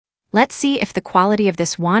Let's see if the quality of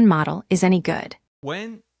this Wan model is any good.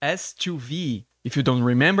 Wan-S2V, if you don't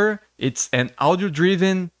remember, it's an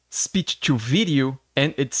audio-driven speech-to-video,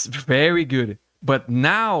 and it's very good. But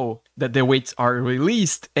now that the weights are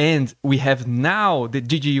released and we have now the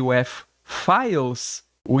GGUF files,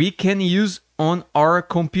 we can use on our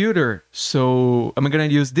computer. So I'm gonna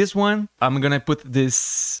use this one. I'm gonna put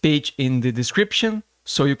this page in the description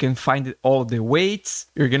so you can find all the weights.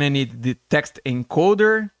 You're gonna need the text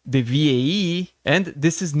encoder, the VAE, and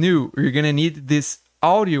this is new. You're gonna need this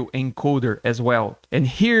audio encoder as well. And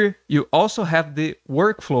here you also have the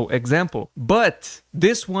workflow example, but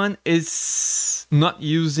this one is not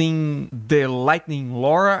using the Lightning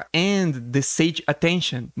LoRa and the Sage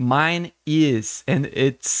Attention. Mine is, and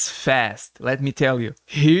it's fast, let me tell you.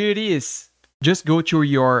 Here it is. Just go to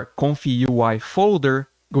your ComfyUI folder,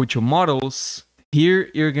 go to models. Here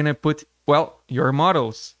you're gonna put, well, your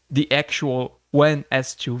models. The actual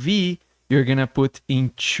Wan-S2V, you're gonna put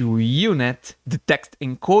into unit. The text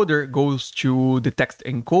encoder goes to the text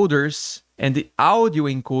encoders, and the audio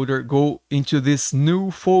encoder go into this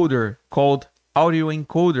new folder called audio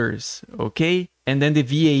encoders, okay? And then the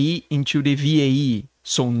VAE into the VAE.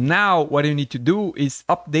 So now what you need to do is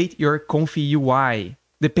update your ComfyUI.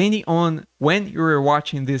 Depending on when you're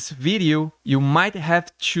watching this video, you might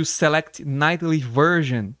have to select nightly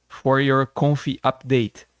version for your Comfy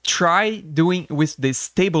update. Try doing with the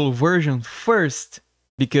stable version first,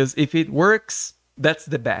 because if it works, that's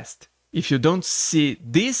the best. If you don't see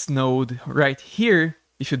this node right here,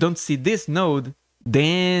 if you don't see this node,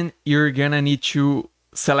 then you're gonna need to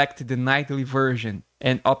select the nightly version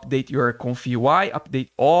and update your ComfyUI, update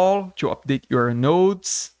all to update your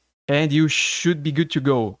nodes, and you should be good to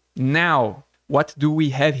go. Now, what do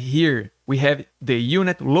we have here? We have the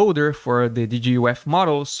unit loader for the GGUF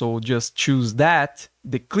model, so just choose that,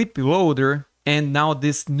 the clip loader, and now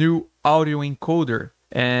this new audio encoder.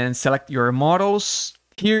 And select your models.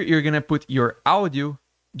 Here you're gonna put your audio,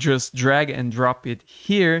 just drag and drop it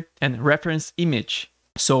here, and reference image.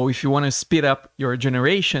 So if you wanna speed up your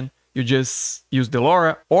generation, you just use the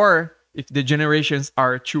LoRa, or if the generations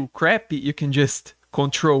are too crappy, you can just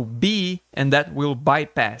Control B, and that will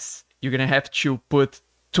bypass. You're gonna have to put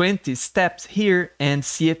 20 steps here and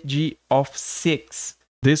CFG of 6.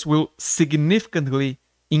 This will significantly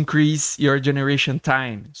increase your generation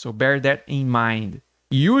time, so bear that in mind.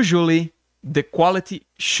 Usually, the quality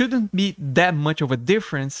shouldn't be that much of a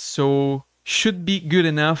difference, so should be good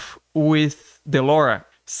enough with the LoRa.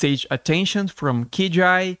 Sage Attention from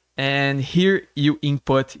Kijai, and here you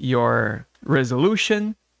input your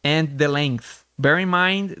resolution and the length. Bear in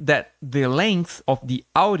mind that the length of the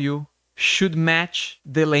audio should match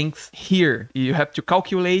the length here. You have to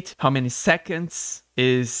calculate how many seconds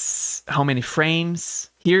is how many frames.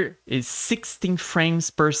 Here is 16 frames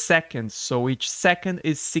per second, so each second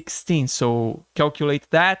is 16, so calculate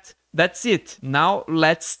that. That's it. Now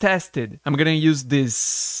let's test it. I'm gonna use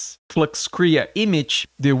this Fluxcrea image.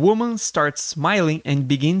 The woman starts smiling and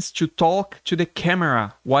begins to talk to the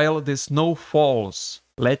camera while the snow falls.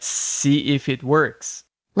 Let's see if it works.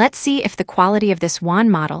 Let's see if the quality of this Wan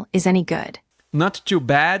model is any good. Not too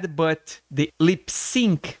bad, but the lip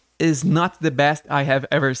sync is not the best I have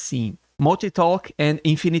ever seen. Multi-talk and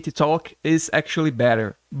infinity talk is actually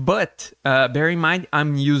better. But bear in mind,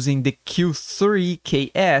 I'm using the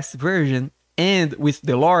Q3KS version, and with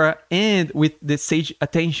the LoRa and with the Sage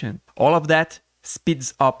Attention. All of that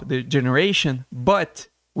speeds up the generation, but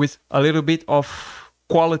with a little bit of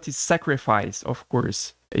quality sacrifice, of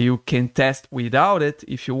course. You can test without it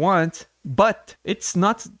if you want, but it's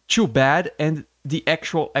not too bad, and the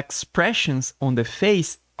actual expressions on the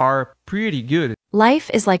face are pretty good.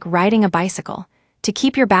 Life is like riding a bicycle. To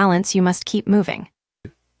keep your balance, you must keep moving.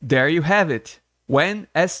 There you have it.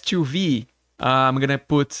 Wan-S2V. I'm gonna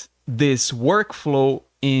put this workflow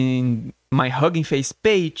in my Hugging Face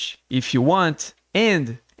page if you want,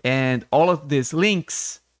 and all of these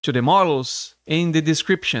links to the models in the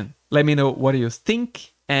description. Let me know what you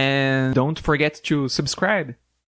think, and don't forget to subscribe.